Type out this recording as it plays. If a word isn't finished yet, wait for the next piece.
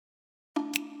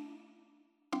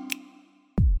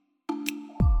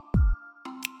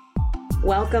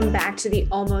Welcome back to the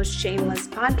Almost Shameless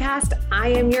podcast. I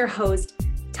am your host,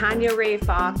 Tanya Ray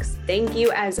Fox. Thank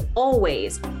you as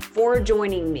always for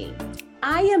joining me.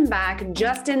 I am back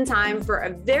just in time for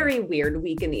a very weird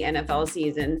week in the NFL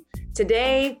season.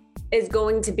 Today is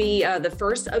going to be the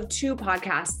first of two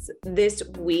podcasts this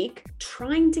week.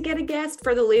 Trying to get a guest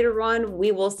for the later run.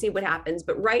 We will see what happens.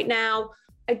 But right now,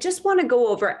 I just want to go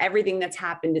over everything that's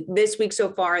happened this week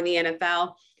so far in the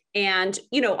NFL. And,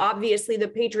 obviously the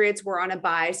Patriots were on a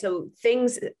bye, so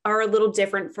things are a little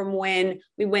different from when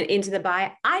we went into the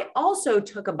bye. I also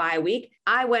took a bye week.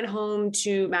 I went home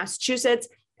to Massachusetts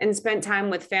and spent time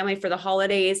with family for the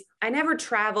holidays. I never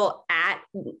travel at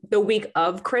the week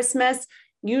of Christmas,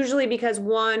 usually because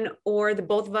one or the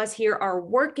both of us here are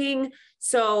working.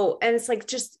 So, and it's like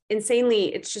just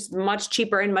insanely, it's just much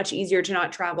cheaper and much easier to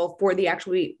not travel for the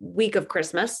actual week of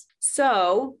Christmas.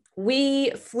 So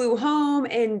we flew home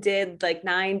and did like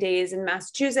 9 days in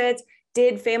Massachusetts,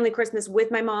 did family Christmas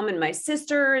with my mom and my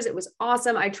sisters. It was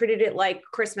awesome. I treated it like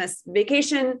Christmas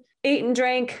vacation, ate and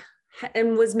drank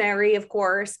and was merry, of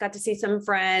course, got to see some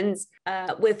friends.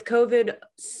 With COVID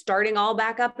starting all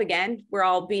back up again, we're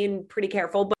all being pretty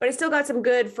careful, but I still got some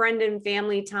good friend and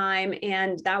family time,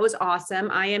 and that was awesome.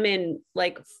 I am in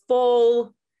like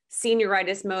full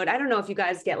senioritis mode. I don't know if you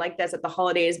guys get like this at the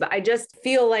holidays, but I just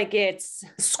feel like it's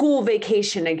school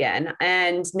vacation again.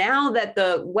 And now that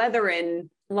the weather in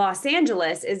Los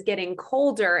Angeles is getting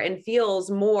colder and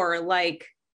feels more like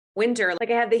winter,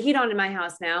 like I have the heat on in my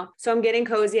house now. So I'm getting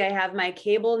cozy. I have my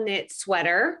cable knit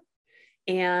sweater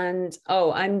and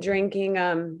I'm drinking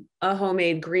a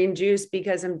homemade green juice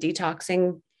because I'm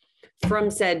detoxing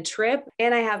from said trip.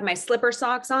 And I have my slipper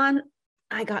socks on.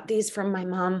 I got these from my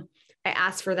mom. I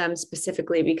asked for them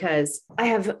specifically because I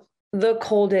have the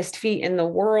coldest feet in the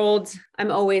world. I'm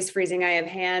always freezing. My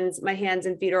hands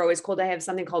and feet are always cold. I have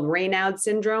something called Raynaud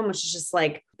syndrome, which is just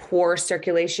like poor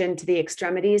circulation to the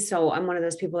extremities. So I'm one of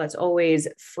those people that's always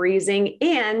freezing.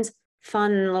 And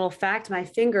fun little fact, my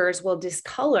fingers will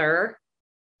discolor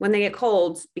when they get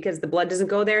cold because the blood doesn't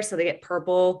go there. So they get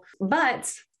purple,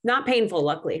 but not painful,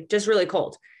 luckily, just really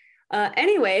cold.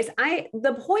 Anyways,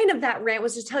 the point of that rant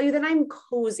was to tell you that I'm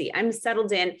cozy, I'm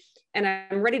settled in, and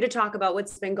I'm ready to talk about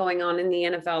what's been going on in the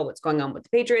NFL, what's going on with the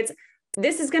Patriots.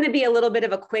 This is going to be a little bit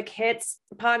of a quick hits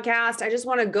podcast. I just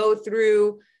want to go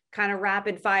through kind of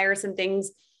rapid fire some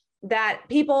things that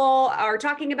people are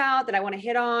talking about that I want to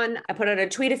hit on. I put out a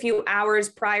tweet a few hours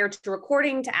prior to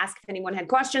recording to ask if anyone had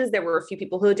questions. There were a few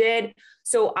people who did,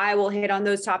 so I will hit on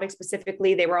those topics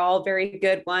specifically. They were all very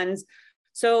good ones.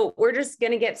 So we're just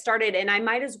going to get started, and I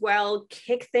might as well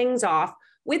kick things off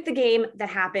with the game that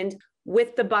happened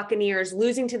with the Buccaneers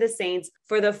losing to the Saints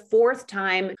for the fourth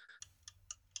time.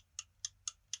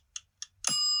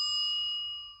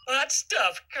 Hot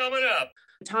stuff coming up.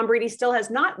 Tom Brady still has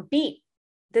not beat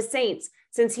the Saints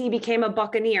since he became a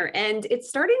Buccaneer, and it's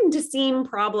starting to seem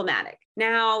problematic.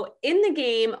 Now, in the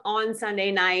game on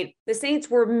Sunday night, the Saints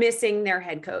were missing their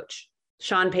head coach,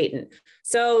 Sean Payton.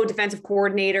 So defensive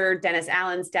coordinator Dennis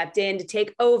Allen stepped in to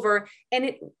take over.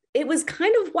 And it was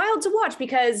kind of wild to watch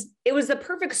because it was the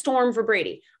perfect storm for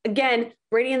Brady. Again,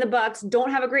 Brady and the Bucs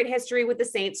don't have a great history with the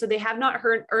Saints, so they have not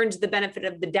earned the benefit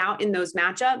of the doubt in those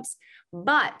matchups.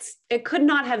 But it could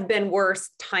not have been worse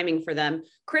timing for them.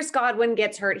 Chris Godwin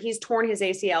gets hurt. He's torn his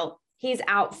ACL. He's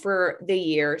out for the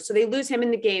year. So they lose him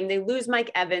in the game. They lose Mike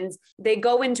Evans. They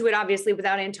go into it, obviously,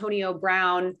 without Antonio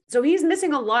Brown. So he's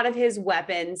missing a lot of his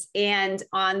weapons. And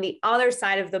on the other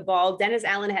side of the ball, Dennis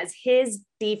Allen has his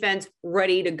defense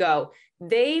ready to go.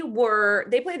 They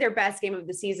played their best game of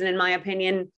the season, in my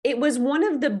opinion. It was one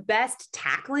of the best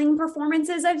tackling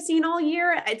performances I've seen all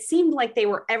year. It seemed like they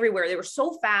were everywhere. They were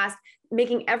so fast,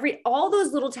 making all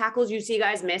those little tackles you see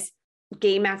guys miss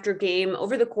game after game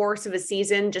over the course of a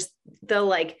season, just the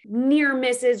like near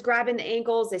misses, grabbing the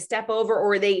ankles, they step over,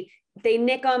 or they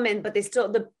nick them, but they still,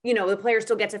 the player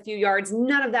still gets a few yards.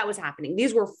 None of that was happening.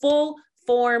 These were full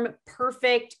form,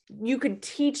 perfect. You could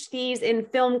teach these in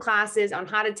film classes on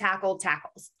how to tackle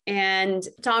tackles. And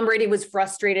Tom Brady was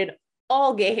frustrated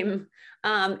all game.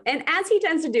 And as he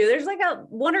tends to do, there's like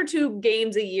one or two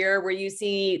games a year where you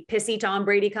see pissy Tom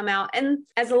Brady come out. And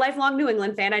as a lifelong New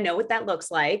England fan, I know what that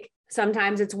looks like.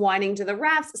 Sometimes it's whining to the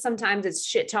refs. Sometimes it's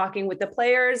shit talking with the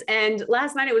players. And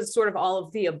last night it was sort of all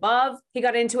of the above. He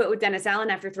got into it with Dennis Allen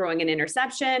after throwing an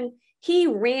interception. He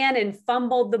ran and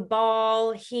fumbled the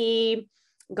ball. He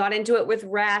got into it with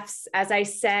refs. As I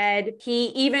said, he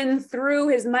even threw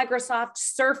his Microsoft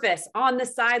Surface on the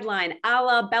sideline, a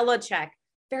la Belichick.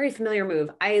 Very familiar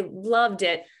move. I loved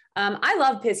it. I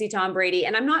love pissy Tom Brady,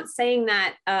 and I'm not saying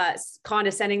that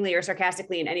condescendingly or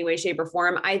sarcastically in any way, shape, or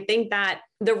form. I think that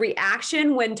the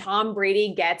reaction when Tom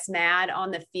Brady gets mad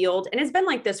on the field, and it's been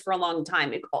like this for a long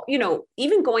time,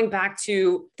 even going back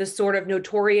to the sort of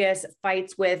notorious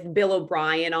fights with Bill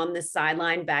O'Brien on the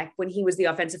sideline back when he was the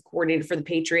offensive coordinator for the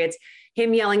Patriots,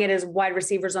 him yelling at his wide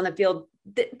receivers on the field.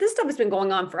 This stuff has been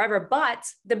going on forever. But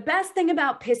the best thing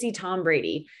about pissy Tom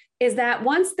Brady is that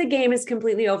once the game is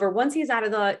completely over, once he's out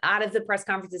of the press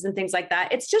conferences and things like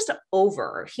that, it's just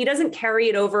over. He doesn't carry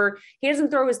it over. He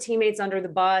doesn't throw his teammates under the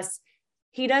bus.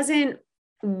 He doesn't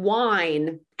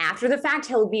whine after the fact.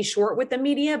 He'll be short with the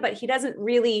media, but he doesn't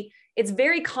really, it's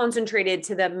very concentrated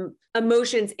to the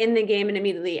emotions in the game and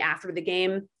immediately after the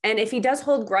game. And if he does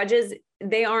hold grudges,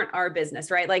 they aren't our business,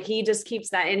 right? Like he just keeps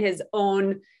that in his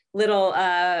own little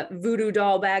voodoo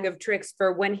doll bag of tricks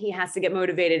for when he has to get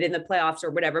motivated in the playoffs or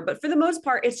whatever. But for the most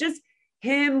part, it's just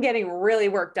him getting really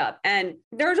worked up. And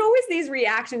there's always these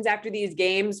reactions after these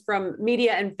games from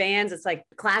media and fans. It's like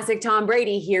classic Tom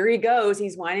Brady. Here he goes.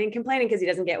 He's whining and complaining because he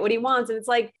doesn't get what he wants. And it's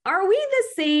like, are we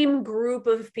the same group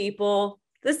of people,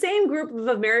 the same group of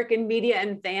American media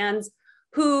and fans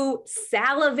who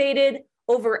salivated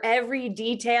over every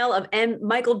detail of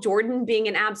Michael Jordan being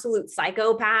an absolute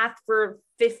psychopath for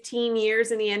 15 years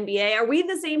in the NBA? Are we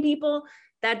the same people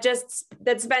that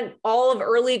spent all of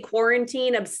early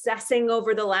quarantine obsessing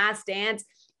over The Last Dance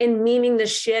and memeing the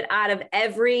shit out of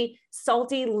every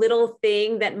salty little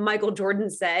thing that Michael Jordan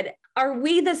said? Are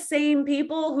we the same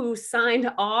people who signed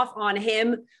off on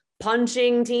him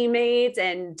punching teammates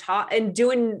and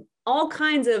doing all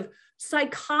kinds of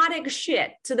psychotic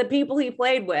shit to the people he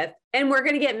played with? And we're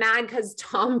going to get mad because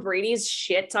Tom Brady's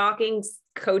shit talking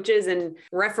coaches and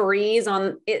referees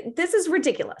on it. This is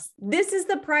ridiculous. This is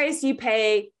the price you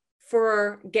pay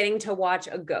for getting to watch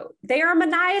a GOAT. They are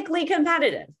maniacally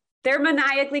competitive.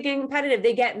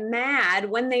 They get mad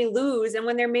when they lose and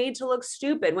when they're made to look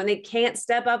stupid, when they can't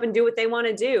step up and do what they want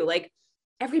to do. Like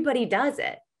everybody does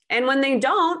it. And when they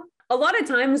don't, a lot of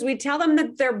times we tell them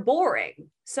that they're boring.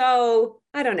 So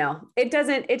I don't know. It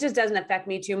just doesn't affect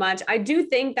me too much. I do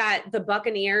think that the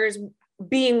Buccaneers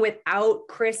being without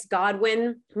Chris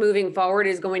Godwin moving forward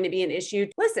is going to be an issue.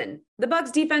 Listen, the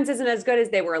Bucs defense isn't as good as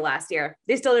they were last year.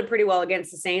 They still did pretty well against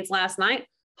the Saints last night.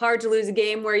 Hard to lose a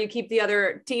game where you keep the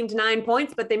other team to 9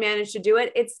 points, but they managed to do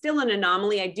it. It's still an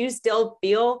anomaly. I do still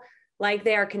feel like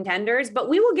they are contenders, but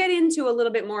we will get into a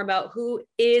little bit more about who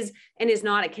is and is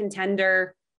not a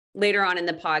contender later on in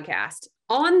the podcast.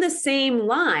 On the same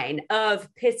line of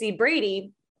pissy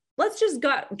Brady, let's just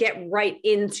get right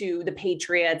into the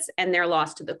Patriots and their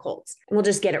loss to the Colts. And we'll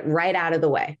just get it right out of the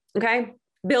way. Okay.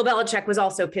 Bill Belichick was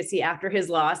also pissy after his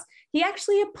loss. He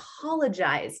actually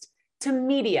apologized to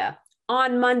media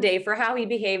on Monday for how he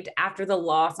behaved after the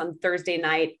loss on Thursday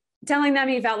night, telling them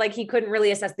he felt like he couldn't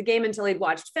really assess the game until he'd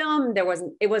watched film.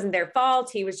 It wasn't their fault.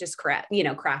 He was just crappy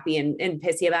and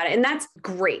pissy about it. And that's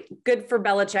great. Good for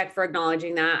Belichick for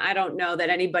acknowledging that. I don't know that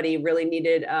anybody really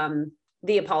needed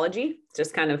the apology.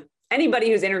 Just kind of anybody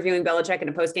who's interviewing Belichick in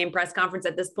a post-game press conference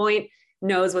at this point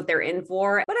knows what they're in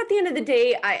for. But at the end of the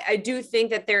day, I do think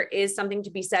that there is something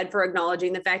to be said for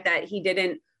acknowledging the fact that he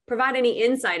didn't provide any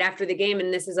insight after the game.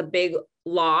 And this is a big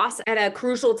loss at a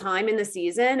crucial time in the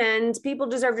season, and people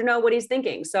deserve to know what he's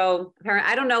thinking. So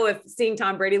I don't know if seeing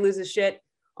Tom Brady lose his shit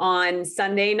on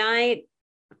Sunday night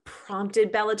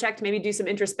prompted Belichick to maybe do some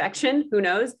introspection. Who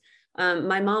knows?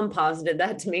 My mom posited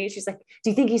that to me. She's like, do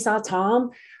you think he saw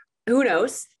Tom? Who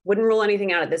knows? Wouldn't rule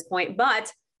anything out at this point,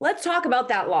 but let's talk about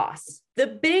that loss. The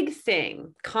big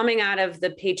thing coming out of the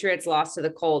Patriots' loss to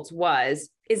the Colts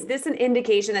is this an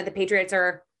indication that the Patriots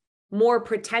are more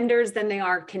pretenders than they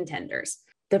are contenders?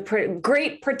 The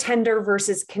great pretender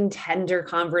versus contender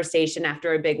conversation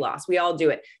after a big loss. We all do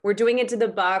it. We're doing it to the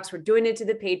Bucs. We're doing it to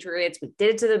the Patriots. We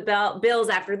did it to the Bills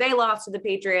after they lost to the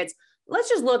Patriots. Let's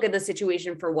just look at the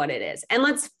situation for what it is. And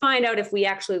let's find out if we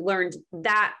actually learned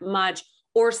that much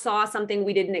or saw something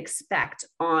we didn't expect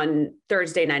on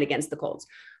Thursday night against the Colts.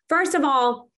 First of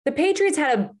all, the Patriots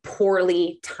had a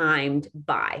poorly timed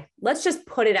bye. Let's just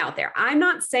put it out there. I'm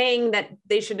not saying that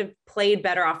they should have played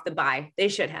better off the bye. They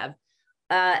should have.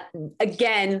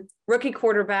 Again, rookie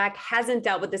quarterback hasn't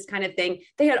dealt with this kind of thing.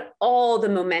 They had all the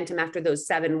momentum after those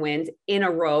 7 wins in a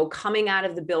row coming out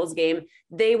of the Bills game.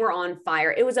 They were on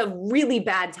fire. It was a really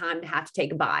bad time to have to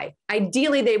take a bye.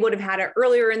 Ideally, they would have had it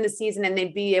earlier in the season and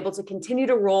they'd be able to continue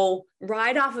to roll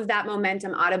right off of that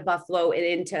momentum out of Buffalo and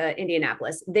into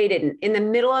Indianapolis. They didn't. In the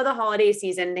middle of the holiday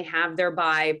season, they have their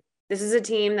bye. This is a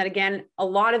team that, again, a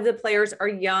lot of the players are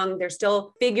young. They're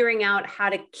still figuring out how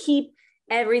to keep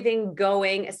everything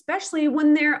going, especially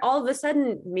when they're all of a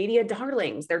sudden media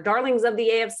darlings. They're darlings of the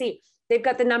AFC. They've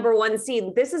got the number one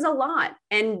seed. This is a lot,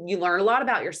 and you learn a lot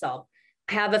about yourself.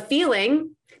 I have a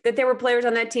feeling that there were players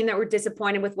on that team that were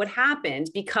disappointed with what happened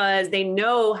because they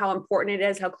know how important it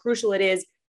is, how crucial it is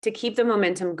to keep the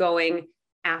momentum going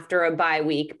after a bye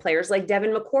week. Players like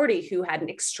Devin McCourty, who had an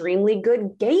extremely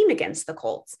good game against the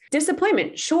Colts.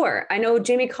 Disappointment, sure. I know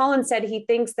Jamie Collins said he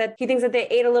thinks that they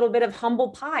ate a little bit of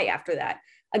humble pie after that.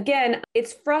 Again,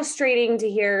 it's frustrating to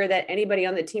hear that anybody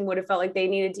on the team would have felt like they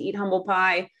needed to eat humble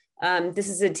pie. This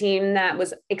is a team that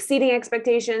was exceeding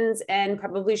expectations and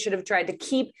probably should have tried to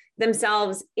keep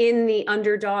themselves in the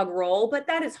underdog role, but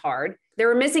that is hard. They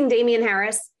were missing Damian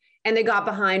Harris and they got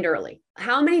behind early.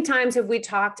 How many times have we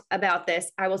talked about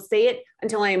this? I will say it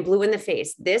until I am blue in the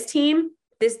face. This team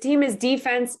is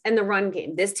defense and the run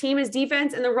game. This team is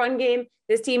defense and the run game.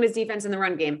 This team is defense and the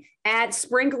run game.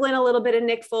 Sprinkle in a little bit of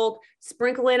Nick Folk,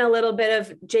 sprinkle in a little bit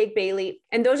of Jake Bailey.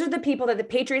 And those are the people that the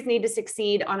Patriots need to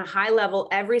succeed on a high level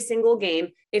every single game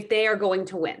if they are going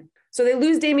to win. So they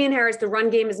lose Damian Harris. The run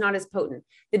game is not as potent.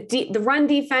 The run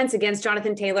defense against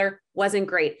Jonathan Taylor wasn't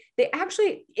great.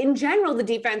 In general, the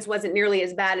defense wasn't nearly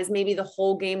as bad as maybe the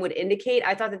whole game would indicate.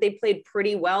 I thought that they played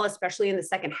pretty well, especially in the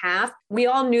second half. We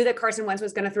all knew that Carson Wentz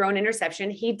was going to throw an interception.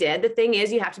 He did. The thing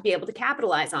is, you have to be able to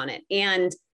capitalize on it.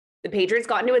 And the Patriots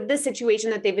got into this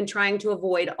situation that they've been trying to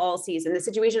avoid all season. The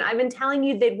situation I've been telling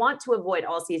you they'd want to avoid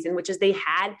all season, which is they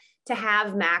had to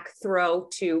have Mac throw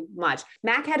too much.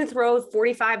 Mac had to throw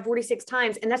 45, 46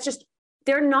 times. And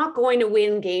they're not going to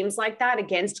win games like that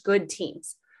against good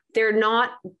teams. They're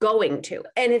not going to.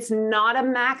 And it's not a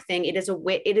Mac thing. It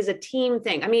is a team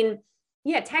thing. I mean,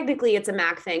 yeah, technically it's a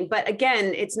Mac thing, but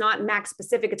again, it's not Mac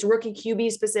specific. It's rookie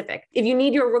QB specific. If you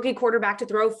need your rookie quarterback to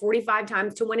throw 45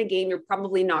 times to win a game, you're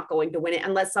probably not going to win it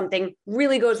unless something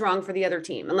really goes wrong for the other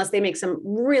team, unless they make some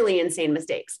really insane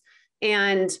mistakes.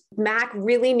 And Mac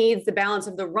really needs the balance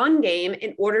of the run game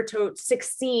in order to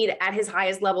succeed at his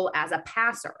highest level as a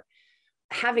passer.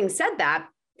 Having said that,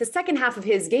 the second half of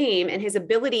his game and his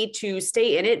ability to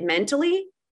stay in it mentally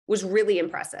was really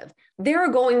impressive. There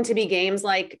are going to be games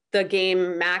like the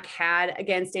game Mac had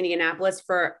against Indianapolis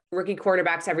for rookie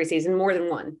quarterbacks every season, more than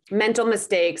one. Mental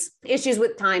mistakes, issues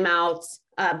with timeouts,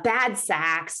 bad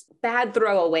sacks, bad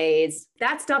throwaways.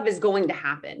 That stuff is going to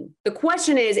happen. The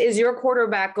question is your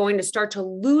quarterback going to start to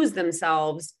lose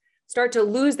themselves, start to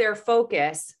lose their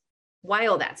focus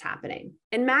while that's happening?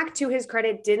 And Mac, to his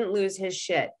credit, didn't lose his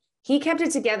shit. He kept it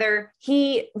together.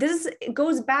 This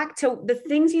goes back to the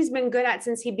things he's been good at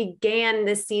since he began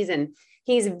this season.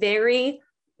 He's very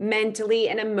mentally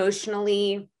and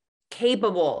emotionally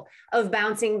capable of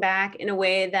bouncing back in a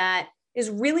way that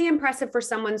is really impressive for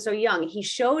someone so young. He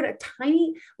showed a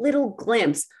tiny little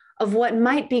glimpse of what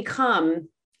might become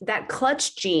that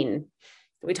clutch gene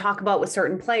that we talk about with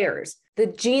certain players, the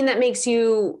gene that makes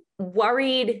you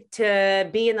worried to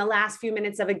be in the last few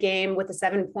minutes of a game with a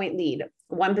 7-point lead,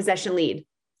 1-possession lead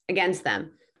against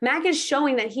them. Mac is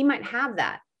showing that he might have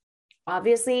that.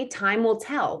 Obviously, time will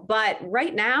tell. But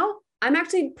right now, I'm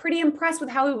actually pretty impressed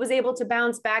with how he was able to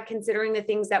bounce back, considering the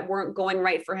things that weren't going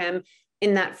right for him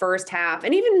in that first half,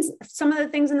 and even some of the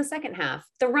things in the second half.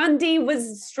 The run D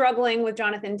was struggling with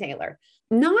Jonathan Taylor.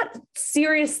 Not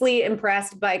seriously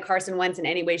impressed by Carson Wentz in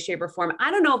any way, shape, or form. I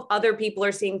don't know if other people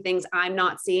are seeing things I'm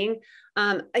not seeing.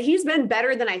 He's been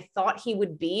better than I thought he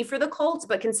would be for the Colts,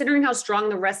 but considering how strong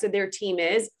the rest of their team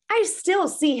is, I still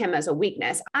see him as a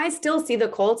weakness. I still see the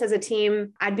Colts as a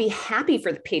team I'd be happy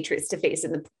for the Patriots to face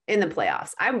in the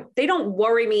playoffs. They don't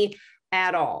worry me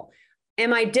at all.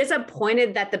 Am I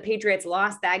disappointed that the Patriots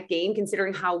lost that game,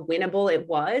 considering how winnable it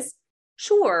was?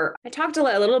 Sure. I talked a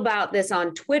little about this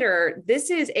on Twitter. This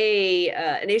is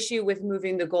an issue with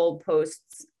moving the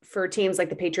goalposts for teams like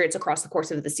the Patriots across the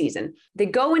course of the season. They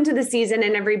go into the season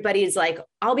and everybody's like,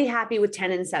 I'll be happy with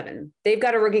 10-7. They've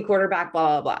got a rookie quarterback,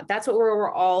 blah, blah, blah. That's what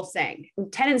we're all saying.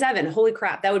 10-7. Holy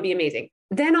crap. That would be amazing.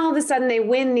 Then all of a sudden they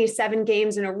win these 7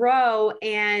 games in a row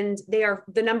and they are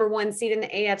the number 1 seed in the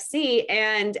AFC,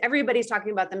 and everybody's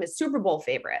talking about them as Super Bowl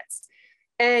favorites.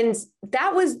 And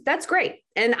that's great.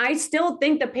 And I still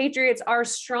think the Patriots are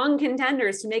strong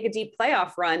contenders to make a deep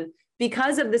playoff run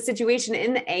because of the situation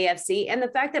in the AFC and the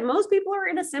fact that most people are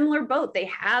in a similar boat. They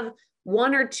have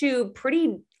 1 or 2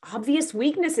 pretty obvious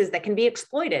weaknesses that can be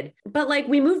exploited. But like,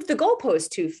 we moved the goalpost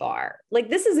too far. Like,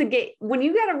 this is a game when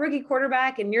you got a rookie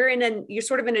quarterback and you're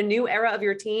sort of in a new era of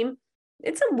your team.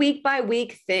 It's a week by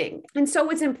week thing. And so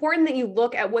it's important that you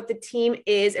look at what the team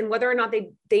is and whether or not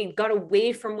they got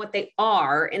away from what they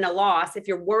are in a loss. If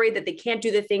you're worried that they can't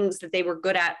do the things that they were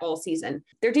good at all season,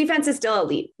 their defense is still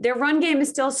elite. Their run game is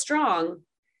still strong.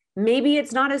 Maybe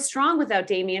it's not as strong without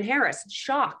Damian Harris.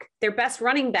 Shock. Their best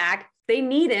running back. They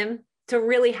need him to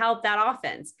really help that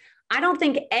offense. I don't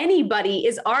think anybody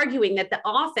is arguing that the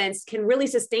offense can really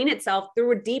sustain itself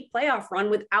through a deep playoff run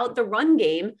without the run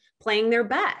game playing their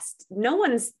best. No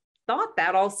one's thought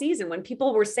that all season. When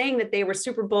people were saying that they were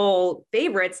Super Bowl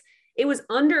favorites, it was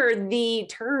under the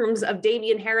terms of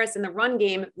Damian Harris and the run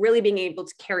game really being able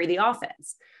to carry the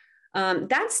offense.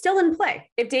 That's still in play.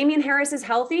 If Damian Harris is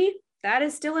healthy, that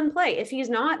is still in play. If he's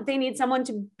not, they need someone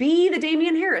to be the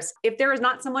Damian Harris. If there is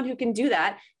not someone who can do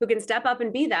that, who can step up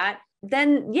and be that,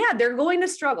 then yeah, they're going to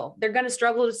struggle. They're going to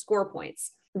struggle to score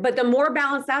points. But the more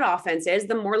balanced that offense is,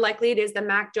 the more likely it is that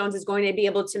Mac Jones is going to be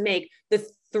able to make the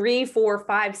 3, 4,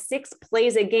 5, 6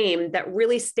 plays a game that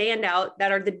really stand out,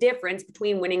 that are the difference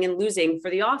between winning and losing for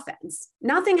the offense.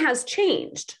 Nothing has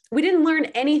changed. We didn't learn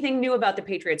anything new about the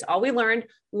Patriots. All we learned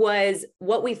was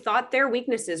what we thought their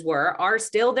weaknesses are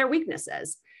still their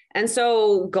weaknesses. And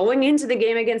so going into the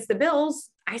game against the Bills,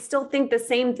 I still think the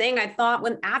same thing I thought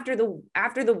after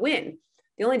the win.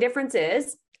 The only difference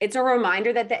is it's a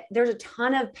reminder that there's a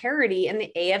ton of parity in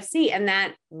the AFC and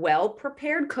that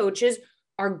well-prepared coaches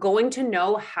are going to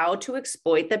know how to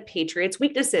exploit the Patriots'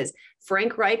 weaknesses.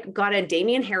 Frank Reich got a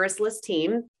Damian Harris-less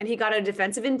team, and he got a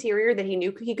defensive interior that he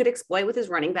knew he could exploit with his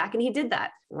running back, and he did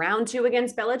that. Round 2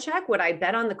 against Belichick, would I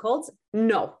bet on the Colts?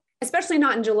 No, especially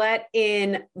not in Gillette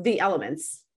in the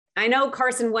elements. I know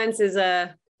Carson Wentz is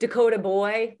a Dakota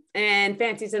boy and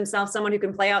fancies himself someone who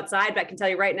can play outside, but I can tell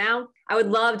you right now, I would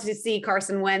love to see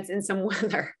Carson Wentz in some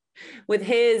weather with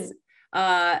his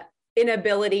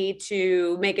inability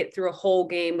to make it through a whole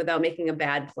game without making a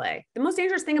bad play. The most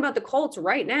dangerous thing about the Colts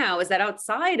right now is that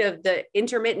outside of the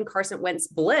intermittent Carson Wentz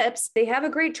blips, they have a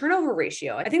great turnover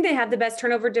ratio. I think they have the best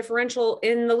turnover differential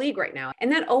in the league right now.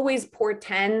 And that always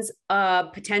portends a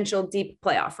potential deep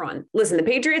playoff run. Listen, the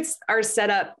Patriots are set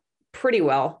up pretty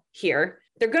well here.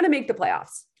 They're going to make the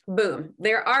playoffs. Boom.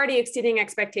 They're already exceeding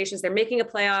expectations. They're making a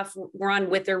playoff run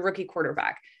with their rookie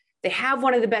quarterback. They have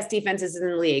one of the best defenses in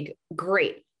the league.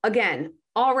 Great. Again,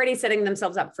 already setting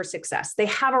themselves up for success. They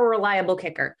have a reliable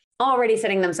kicker, already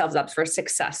setting themselves up for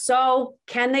success. So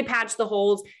can they patch the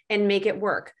holes and make it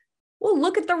work? Well,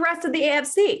 look at the rest of the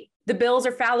AFC. The Bills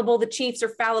are fallible. The Chiefs are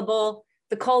fallible.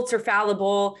 The Colts are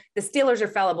fallible. The Steelers are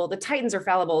fallible. The Titans are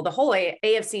fallible. The whole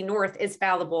AFC North is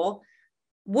fallible.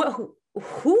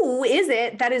 Who is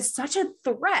it that is such a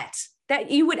threat that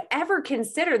you would ever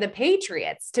consider the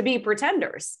Patriots to be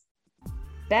pretenders?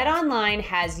 BetOnline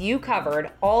has you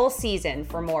covered all season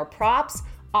for more props,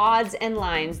 odds, and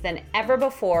lines than ever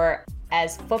before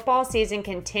as football season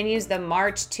continues the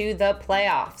march to the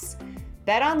playoffs.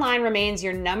 BetOnline remains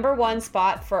your #1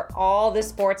 spot for all the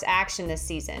sports action this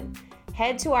season.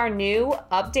 Head to our new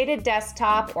updated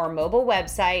desktop or mobile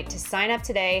website to sign up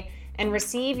today and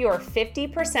receive your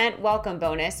 50% welcome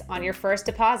bonus on your first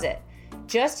deposit.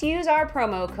 Just use our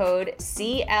promo code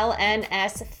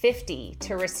CLNS50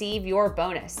 to receive your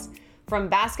bonus. From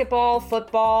basketball,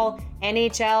 football,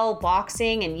 NHL,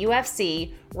 boxing, and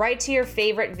UFC, right to your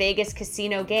favorite Vegas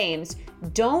casino games,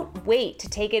 don't wait to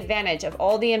take advantage of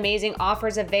all the amazing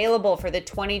offers available for the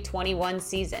 2021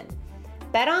 season.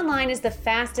 BetOnline is the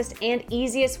fastest and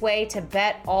easiest way to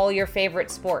bet all your favorite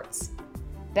sports.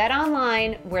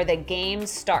 BetOnline, where the game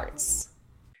starts.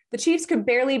 The Chiefs could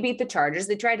barely beat the Chargers.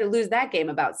 They tried to lose that game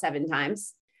about 7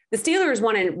 times. The Steelers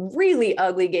won a really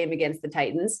ugly game against the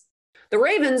Titans. The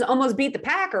Ravens almost beat the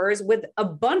Packers with a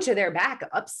bunch of their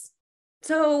backups.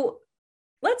 So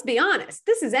let's be honest.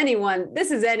 This is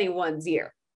anyone's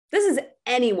year. This is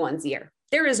anyone's year.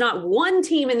 There is not one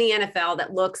team in the NFL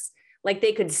that looks like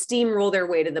they could steamroll their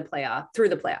way to the through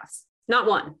the playoffs. Not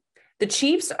one. The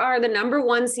Chiefs are the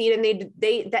 #1 seed, and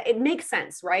it makes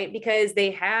sense, right? Because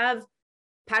they have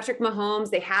Patrick Mahomes,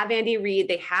 they have Andy Reid,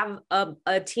 they have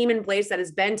a team in place that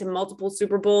has been to multiple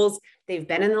Super Bowls. They've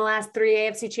been in the last 3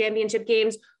 AFC championship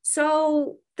games.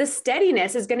 So the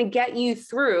steadiness is going to get you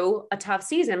through a tough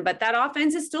season, but that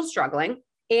offense is still struggling.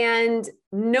 And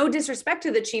no disrespect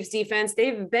to the Chiefs defense,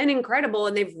 they've been incredible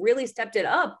and they've really stepped it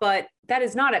up, but that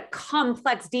is not a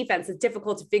complex defense. It's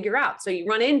difficult to figure out. So you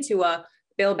run into a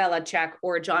Bill Belichick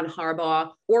or John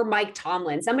Harbaugh or Mike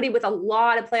Tomlin, somebody with a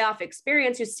lot of playoff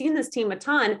experience who's seen this team a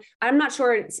ton. I'm not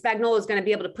sure Spagnuolo is going to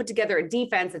be able to put together a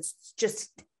defense that's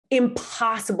just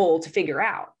impossible to figure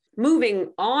out.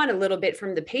 Moving on a little bit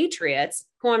from the Patriots,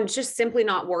 who I'm just simply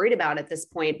not worried about at this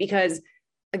point, because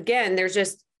again, there's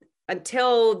just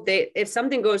if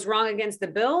something goes wrong against the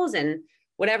Bills and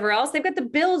whatever else, they've got the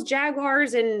Bills,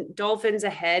 Jaguars, and Dolphins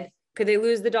ahead. Could they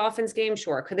lose the Dolphins game?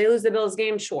 Sure. Could they lose the Bills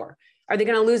game? Sure. Are they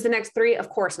going to lose the next 3? Of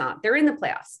course not. They're in the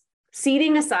playoffs.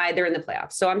 Seeding aside, they're in the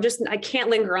playoffs. So I can't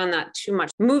linger on that too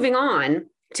much. Moving on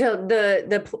to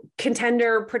the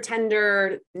contender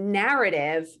pretender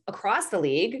narrative across the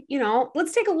league,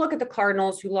 let's take a look at the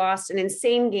Cardinals, who lost an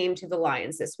insane game to the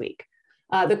Lions this week.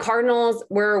 The Cardinals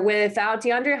were without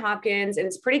DeAndre Hopkins, and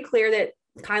it's pretty clear that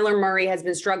Kyler Murray has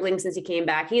been struggling since he came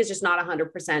back. He is just not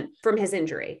 100% from his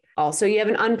injury. Also, you have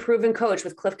an unproven coach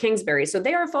with Cliff Kingsbury, so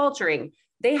they are faltering.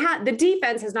 The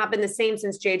defense has not been the same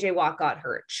since JJ Watt got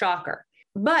hurt. Shocker.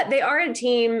 But they are a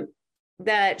team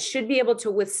that should be able to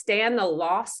withstand the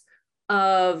loss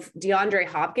of DeAndre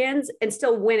Hopkins and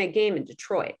still win a game in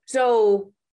Detroit.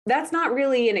 So that's not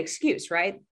really an excuse,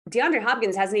 right? DeAndre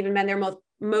Hopkins hasn't even been their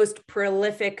most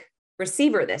prolific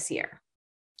receiver this year.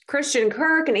 Christian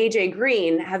Kirk and AJ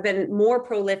Green have been more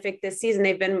prolific this season.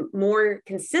 They've been more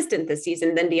consistent this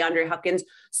season than DeAndre Hopkins.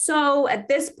 So at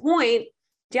this point,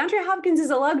 DeAndre Hopkins is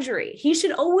a luxury. He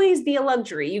should always be a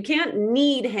luxury. You can't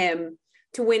need him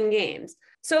to win games.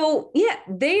 So yeah,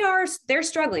 they're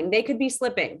struggling. They could be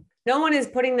slipping. No one is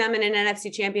putting them in an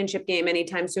NFC championship game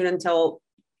anytime soon until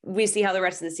we see how the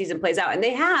rest of the season plays out. And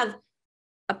they have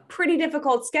a pretty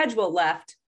difficult schedule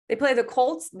left. They play the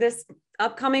Colts this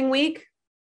upcoming week.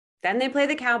 Then they play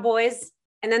the Cowboys,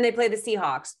 and then they play the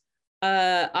Seahawks.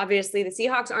 Obviously, the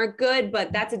Seahawks aren't good,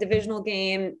 but that's a divisional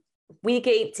game. Week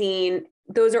 18,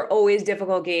 those are always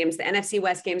difficult games. The NFC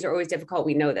West games are always difficult.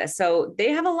 We know this. So they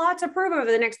have a lot to prove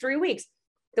over the next 3 weeks.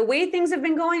 The way things have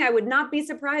been going, I would not be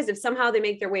surprised if somehow they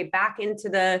make their way back into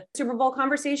the Super Bowl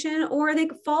conversation, or they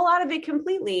fall out of it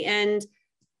completely and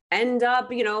end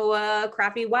up, a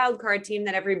crappy wild card team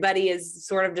that everybody is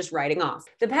sort of just writing off.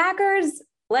 The Packers,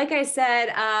 like I said,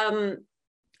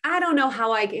 I don't know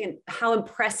how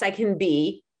impressed I can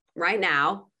be right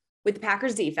now with the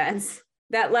Packers defense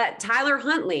that let Tyler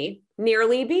Huntley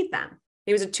nearly beat them.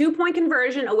 He was a 2-point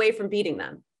conversion away from beating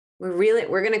them.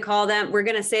 We're going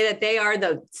to say that they are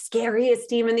the scariest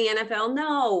team in the NFL.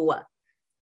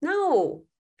 No.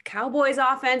 Cowboys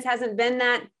offense hasn't been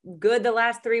that good the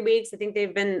last 3 weeks. I think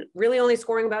they've been really only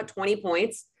scoring about 20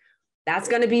 points. That's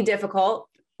going to be difficult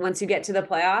once you get to the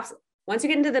playoffs. Once you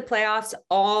get into the playoffs,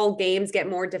 all games get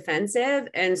more defensive.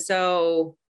 And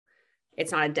so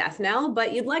it's not a death knell,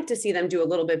 but you'd like to see them do a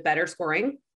little bit better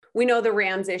scoring. We know the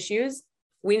Rams issues.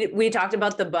 We talked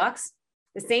about the Bucks.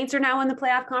 The Saints are now in the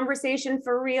playoff conversation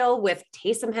for real with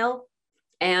Taysom Hill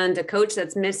and a coach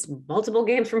that's missed multiple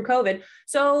games from COVID.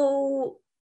 So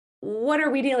what are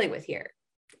we dealing with here?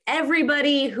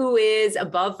 Everybody who is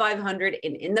above 500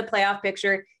 and in the playoff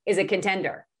picture is a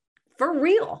contender. For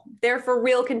real. They're for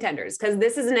real contenders, because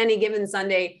this isn't any given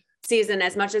Sunday season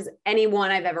as much as anyone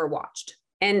I've ever watched.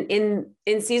 And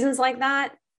in seasons like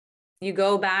that, you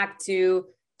go back to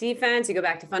defense, you go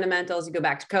back to fundamentals, you go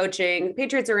back to coaching. The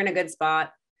Patriots are in a good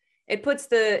spot. It puts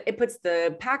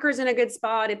the Packers in a good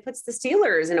spot. It puts the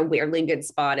Steelers in a weirdly good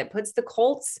spot. It puts the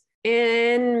Colts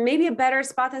in maybe a better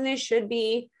spot than they should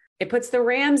be. It puts the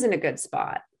Rams in a good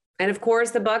spot. And of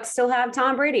course, the Bucks still have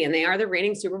Tom Brady, and they are the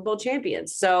reigning Super Bowl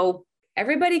champions. So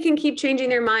everybody can keep changing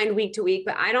their mind week to week,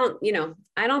 but I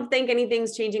don't think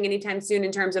anything's changing anytime soon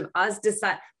in terms of us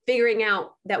figuring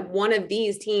out that one of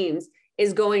these teams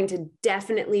is going to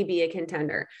definitely be a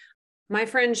contender. My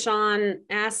friend Sean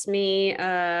asked me,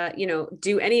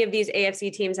 do any of these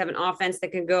AFC teams have an offense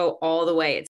that can go all the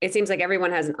way? It seems like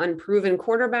everyone has an unproven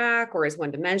quarterback or is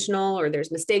one-dimensional, or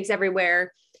there's mistakes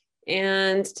everywhere.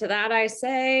 And to that, I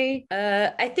say,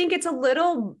 I think it's a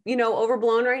little,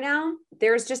 overblown right now.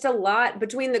 There's just a lot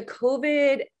between the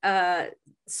COVID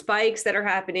spikes that are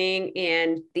happening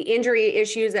and the injury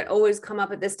issues that always come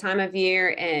up at this time of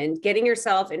year, and getting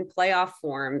yourself in playoff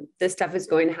form. This stuff is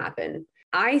going to happen.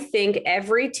 I think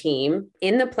every team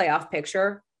in the playoff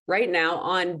picture right now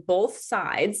on both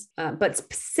sides, but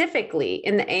specifically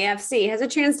in the AFC, has a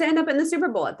chance to end up in the Super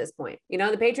Bowl at this point.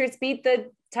 The Patriots beat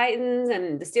the Titans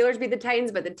and the Steelers beat the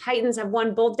Titans, but the Titans have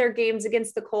won both their games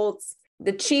against the Colts.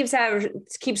 The Chiefs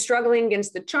keep struggling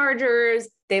against the Chargers.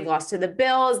 They've lost to the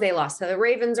Bills. They lost to the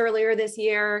Ravens earlier this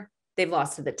year. They've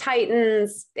lost to the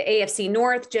Titans. The AFC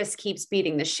North just keeps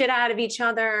beating the shit out of each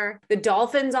other. The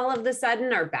Dolphins all of a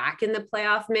sudden are back in the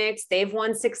playoff mix. They've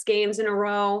won 6 games in a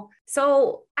row.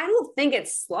 So I don't think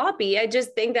it's sloppy. I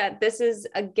just think that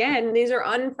these are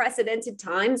unprecedented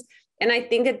times. And I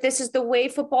think that this is the way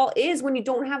football is when you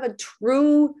don't have a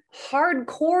true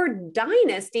hardcore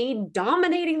dynasty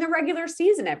dominating the regular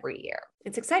season every year.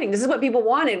 It's exciting. This is what people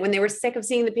wanted when they were sick of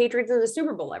seeing the Patriots in the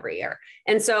Super Bowl every year.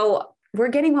 And so we're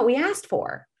getting what we asked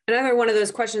for. Another one of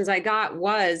those questions I got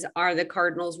was, are the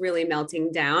Cardinals really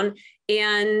melting down?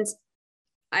 And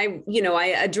I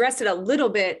addressed it a little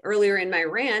bit earlier in my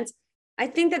rant. I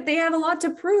think that they have a lot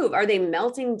to prove. Are they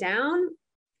melting down?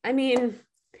 I mean,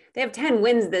 they have 10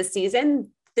 wins this season.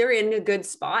 They're in a good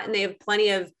spot and they have plenty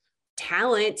of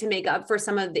talent to make up for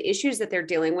some of the issues that they're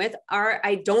dealing with.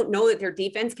 I don't know that their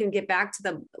defense can get back to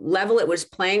the level it was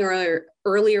playing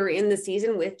earlier in the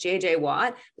season with JJ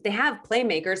Watt, but they have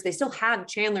playmakers. They still have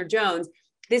Chandler Jones.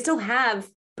 They still have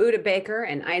Budda Baker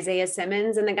and Isaiah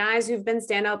Simmons and the guys who've been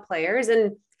standout players.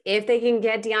 And if they can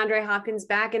get DeAndre Hopkins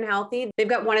back and healthy, they've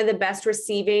got one of the best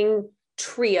receiving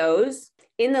trios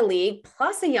in the league,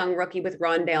 plus a young rookie with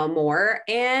Rondale Moore.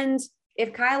 And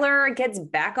if Kyler gets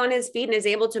back on his feet and is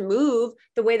able to move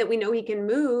the way that we know he can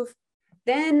move,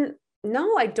 then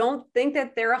no, I don't think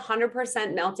that they're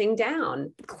 100% melting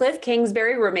down. Cliff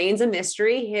Kingsbury remains a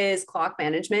mystery. His clock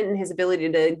management and his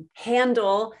ability to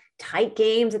handle tight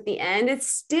games at the end, it's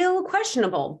still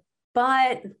questionable.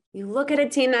 But you look at a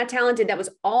team that talented that was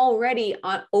already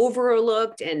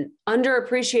overlooked and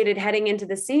underappreciated heading into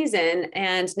the season,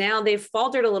 and now they've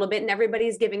faltered a little bit and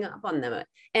everybody's giving up on them.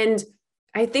 And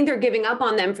I think they're giving up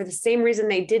on them for the same reason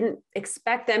they didn't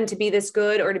expect them to be this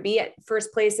good or to be at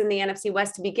first place in the NFC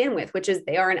West to begin with, which is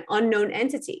they are an unknown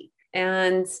entity.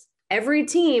 And every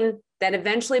team that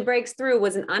eventually breaks through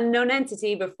was an unknown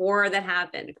entity before that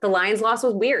happened. The Lions loss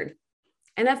was weird.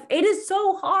 And it is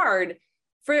so hard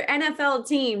for NFL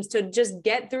teams to just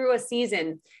get through a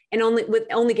season and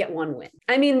only get one win.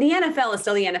 I mean, the NFL is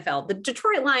still the NFL. The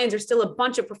Detroit Lions are still a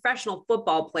bunch of professional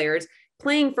football players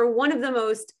playing for one of the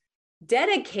most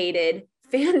dedicated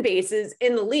fan bases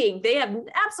in the league. They have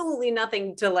absolutely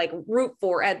nothing to root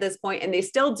for at this point, and they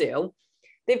still do.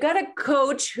 They've got a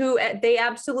coach who they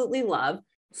absolutely love.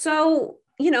 So,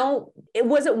 it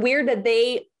wasn't weird that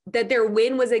their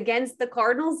win was against the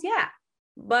Cardinals. Yeah.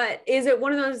 But is it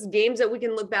one of those games that we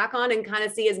can look back on and kind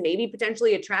of see as maybe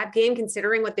potentially a trap game,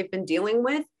 considering what they've been dealing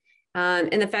with?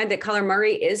 And the fact that Kyler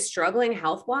Murray is struggling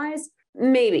health-wise?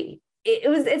 Maybe.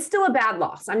 It's still a bad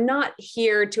loss. I'm not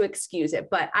here to excuse it,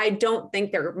 but I don't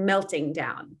think they're melting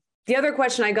down. The other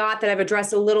question I got that I've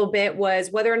addressed a little bit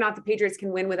was whether or not the Patriots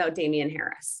can win without Damian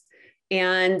Harris.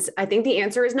 And I think the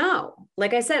answer is no.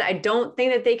 Like I said, I don't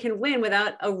think that they can win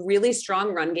without a really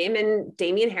strong run game. And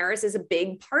Damian Harris is a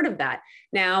big part of that.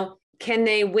 Now, can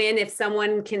they win if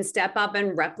someone can step up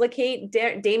and replicate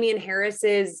Damian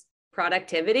Harris's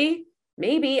productivity?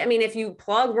 Maybe. I mean, if you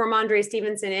plug Ramondre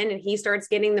Stevenson in and he starts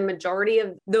getting the majority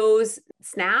of those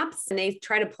snaps and they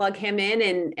try to plug him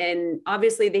in and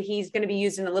obviously he's going to be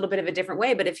used in a little bit of a different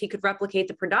way, but if he could replicate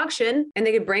the production and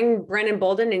they could bring Brennan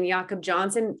Bolden and Jakob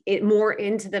Johnson more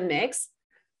into the mix,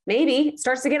 maybe. It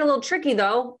starts to get a little tricky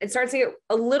though. It starts to get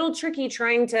a little tricky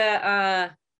trying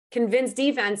to convince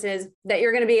defenses that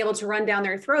you're going to be able to run down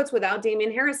their throats without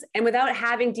Damian Harris and without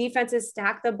having defenses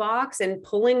stack the box and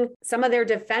pulling some of their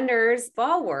defenders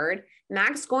forward.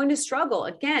 Mac's going to struggle.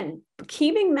 Again,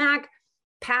 keeping Mac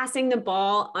passing the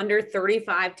ball under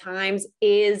 35 times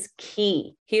is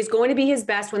key. He's going to be his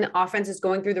best when the offense is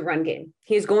going through the run game.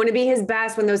 He's going to be his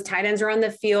best when those tight ends are on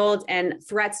the field and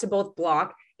threats to both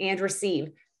block and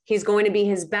receive. He's going to be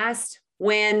his best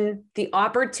when the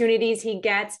opportunities he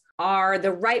gets are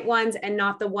the right ones and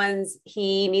not the ones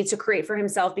he needs to create for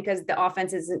himself because the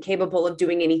offense isn't capable of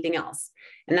doing anything else.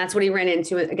 And that's what he ran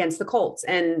into against the Colts.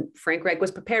 And Frank Reich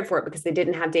was prepared for it because they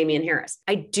didn't have Damian Harris.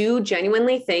 I do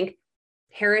genuinely think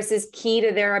Harris is key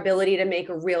to their ability to make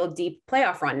a real deep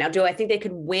playoff run. Now, do I think they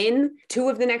could win 2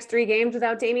 of the next 3 games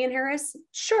without Damian Harris?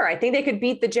 Sure. I think they could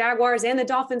beat the Jaguars and the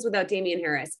Dolphins without Damian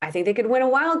Harris. I think they could win a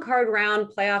wild card round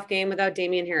playoff game without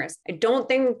Damian Harris. I don't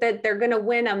think that they're going to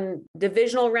win a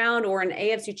divisional round or an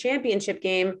AFC championship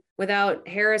game without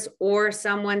Harris or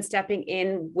someone stepping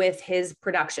in with his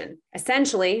production.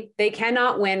 Essentially, they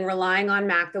cannot win relying on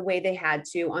Mac the way they had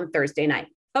to on Thursday night.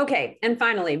 Okay. And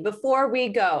finally, before we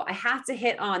go, I have to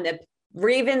hit on the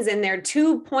Ravens and their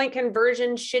 2-point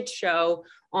conversion shit show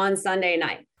on Sunday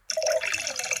night.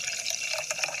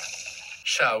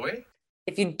 Shall we?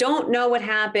 If you don't know what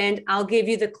happened, I'll give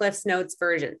you the Cliff's Notes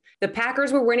version. The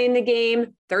Packers were winning the game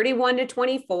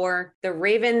 31-24. The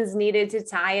Ravens needed to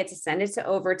tie it to send it to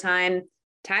overtime.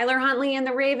 Tyler Huntley and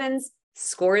the Ravens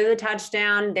scored the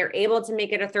touchdown. They're able to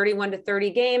make it a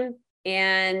 31-30 game.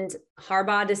 And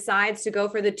Harbaugh decides to go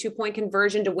for the 2-point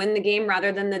conversion to win the game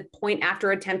rather than the point after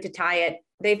attempt to tie it.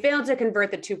 They failed to convert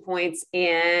the 2 points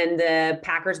and the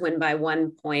Packers win by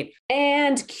 1 point.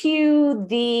 And cue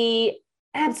the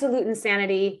absolute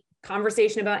insanity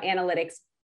conversation about analytics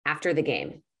after the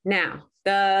game. Now,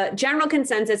 the general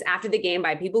consensus after the game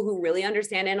by people who really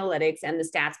understand analytics and the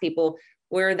stats people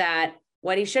were that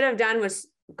what he should have done was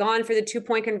gone for the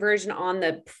 2-point conversion on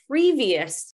the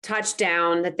previous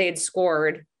touchdown that they had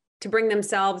scored to bring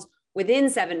themselves within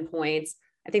 7 points.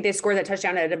 I think they scored that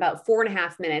touchdown at about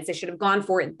 4.5 minutes. They should have gone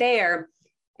for it there.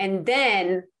 And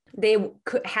then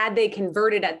had they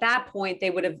converted at that point, they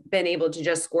would have been able to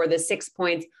just score the 6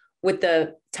 points with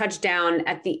the touchdown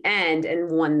at the end and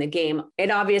won the game.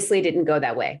 It obviously didn't go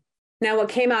that way. Now, what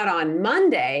came out on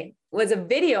Monday was a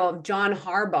video of John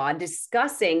Harbaugh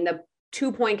discussing the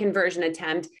 2-point conversion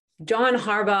attempt. John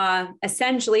Harbaugh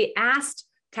essentially asked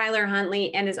Tyler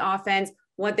Huntley and his offense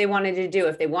what they wanted to do,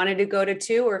 if they wanted to go to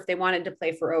 2 or if they wanted to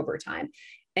play for overtime.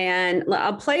 And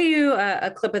I'll play you a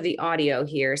clip of the audio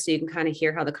here so you can kind of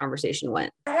hear how the conversation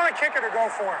went. You want to kick it or go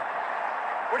for it?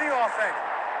 What do you all think?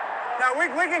 Now, we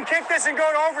can kick this and go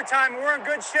to overtime, and we're in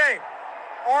good shape.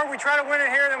 Or we try to win it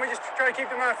here, then we just try to keep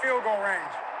them out of field goal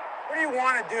range. What do you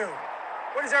want to do?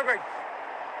 What is everybody?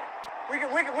 We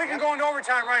can go into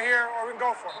overtime right here, or we can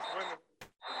go for it.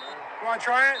 You want to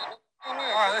try it? All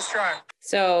right, let's try it.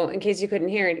 So in case you couldn't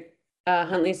hear it,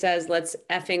 Huntley says, let's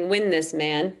effing win this,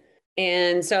 man.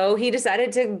 And so he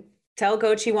decided to tell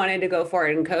coach he wanted to go for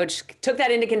it. And coach took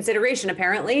that into consideration,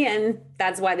 apparently. And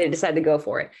that's why they decided to go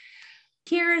for it.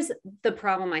 Here's the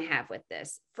problem I have with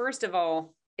this. First of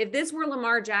all, if this were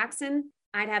Lamar Jackson,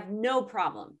 I'd have no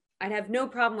problem. I'd have no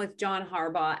problem with John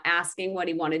Harbaugh asking what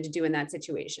he wanted to do in that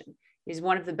situation. He's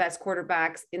one of the best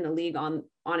quarterbacks in the league on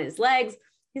his legs.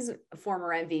 He's a former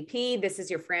MVP. This is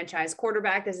your franchise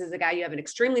quarterback. This is a guy you have an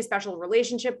extremely special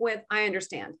relationship with. I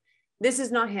understand. This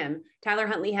is not him. Tyler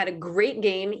Huntley had a great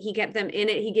game. He kept them in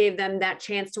it. He gave them that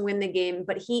chance to win the game,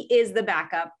 but he is the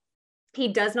backup. He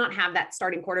does not have that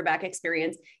starting quarterback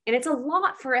experience. And it's a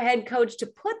lot for a head coach to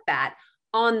put that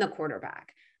on the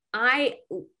quarterback. I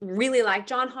really like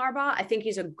John Harbaugh. I think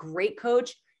he's a great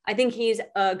coach. I think he's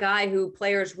a guy who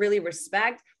players really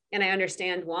respect, and I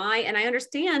understand why. And I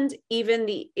understand even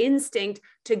the instinct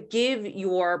to give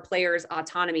your players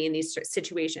autonomy in these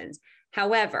situations.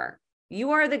 However,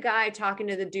 you are the guy talking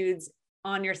to the dudes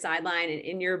on your sideline and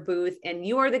in your booth, and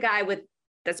you are the guy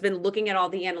that's been looking at all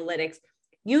the analytics.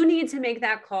 You need to make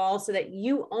that call so that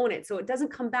you own it, so it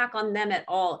doesn't come back on them at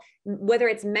all, whether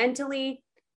it's mentally,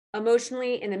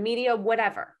 emotionally, in the media,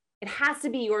 whatever. It has to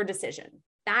be your decision.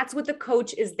 That's what the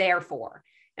coach is there for.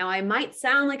 Now, I might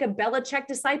sound like a Belichick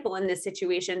disciple in this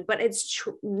situation, but it's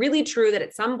really true that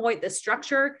at some point, the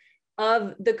structure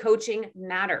of the coaching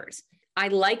matters. I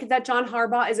like that John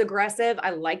Harbaugh is aggressive.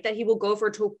 I like that he will go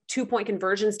for 2-point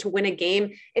conversions to win a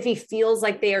game if he feels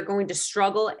like they are going to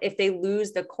struggle if they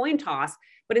lose the coin toss.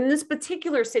 But in this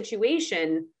particular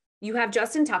situation, you have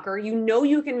Justin Tucker. You know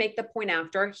you can make the point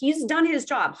after. He's done his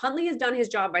job. Huntley has done his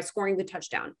job by scoring the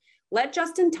touchdown. Let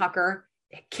Justin Tucker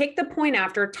kick the point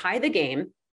after, tie the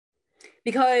game.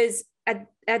 Because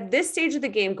at this stage of the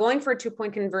game, going for a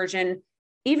 2-point conversion,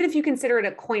 even if you consider it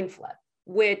a coin flip,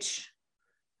 which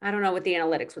I don't know what the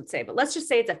analytics would say, but let's just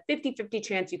say it's a 50-50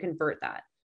 chance you convert that.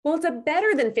 Well, it's a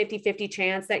better than 50-50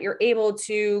 chance that you're able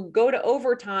to go to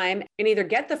overtime and either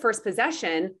get the first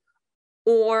possession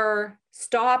or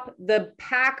stop the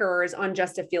Packers on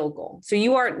just a field goal. So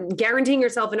you are guaranteeing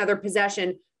yourself another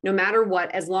possession no matter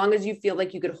what, as long as you feel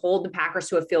like you could hold the Packers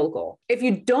to a field goal. If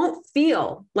you don't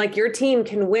feel like your team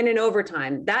can win in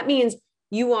overtime, that means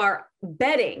you are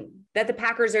betting that the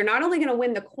Packers are not only going to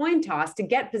win the coin toss to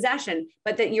get possession,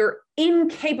 but that you're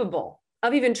incapable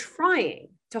of even trying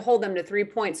to hold them to 3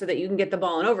 points so that you can get the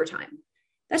ball in overtime.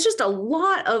 That's just a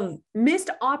lot of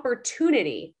missed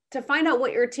opportunity to find out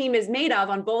what your team is made of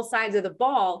on both sides of the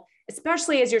ball,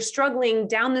 especially as you're struggling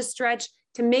down the stretch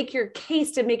to make your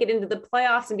case to make it into the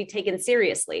playoffs and be taken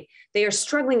seriously. They are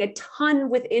struggling a ton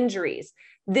with injuries.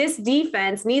 This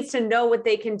defense needs to know what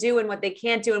they can do and what they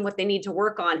can't do and what they need to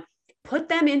work on. Put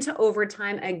them into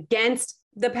overtime against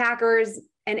the Packers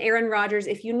and Aaron Rodgers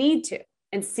if you need to,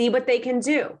 and see what they can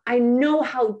do. I know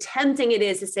how tempting it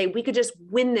is to say, we could just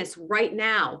win this right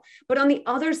now. But on the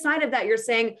other side of that, you're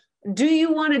saying, do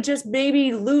you want to just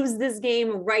maybe lose this game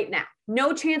right now?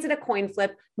 No chance at a coin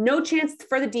flip, no chance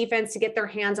for the defense to get their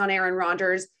hands on Aaron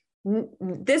Rodgers.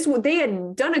 They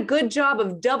had done a good job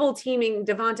of double teaming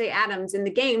Davante Adams in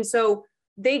the game. So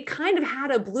they kind of had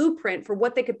a blueprint for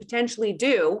what they could potentially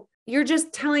do. You're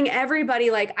just telling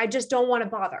everybody, like, I just don't want to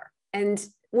bother. And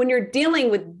when you're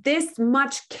dealing with this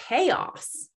much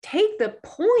chaos, take the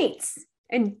points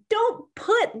and don't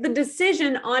put the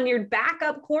decision on your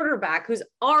backup quarterback who's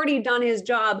already done his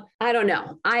job. I don't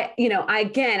know. I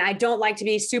don't like to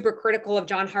be super critical of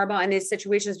John Harbaugh in these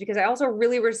situations because I also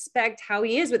really respect how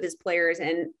he is with his players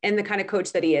and the kind of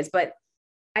coach that he is. But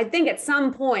I think at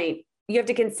some point you have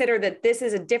to consider that this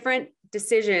is a different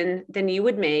decision than you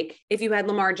would make if you had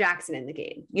Lamar Jackson in the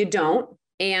game. You don't.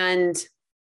 And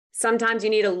sometimes you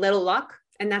need a little luck,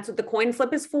 and that's what the coin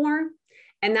flip is for.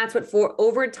 And that's what for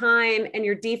overtime and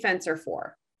your defense are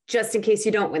for, just in case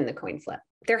you don't win the coin flip.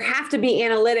 There have to be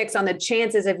analytics on the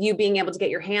chances of you being able to get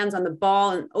your hands on the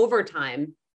ball in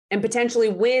overtime and potentially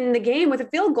win the game with a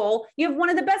field goal. You have one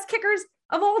of the best kickers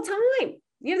of all time.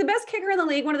 You have the best kicker in the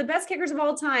league, one of the best kickers of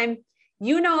all time.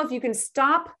 You know, if you can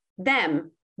stop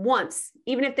them once,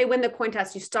 even if they win the coin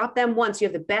toss, you stop them once, you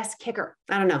have the best kicker.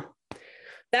 I don't know.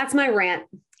 That's my rant.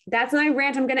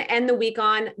 I'm going to end the week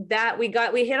on that. We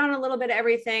hit on a little bit of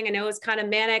everything. I know it's kind of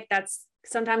manic.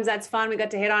 Sometimes that's fun. We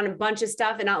got to hit on a bunch of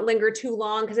stuff and not linger too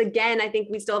long. Because again, I think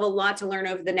we still have a lot to learn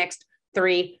over the next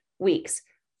 3 weeks.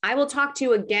 I will talk to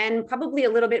you again, probably a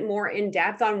little bit more in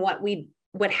depth on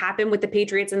what happened with the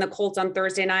Patriots and the Colts on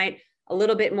Thursday night, a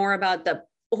little bit more about the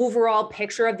overall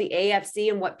picture of the AFC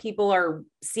and what people are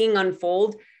seeing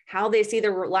unfold, how they see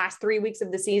the last 3 weeks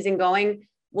of the season going.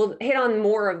 We'll hit on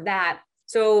more of that.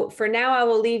 So for now, I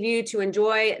will leave you to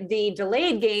enjoy the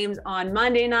delayed games on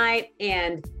Monday night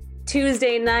and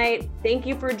Tuesday night. Thank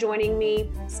you for joining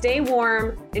me. Stay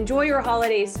warm. Enjoy your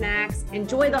holiday snacks.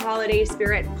 Enjoy the holiday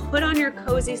spirit. Put on your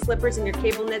cozy slippers and your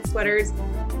cable knit sweaters.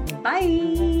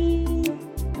 Bye.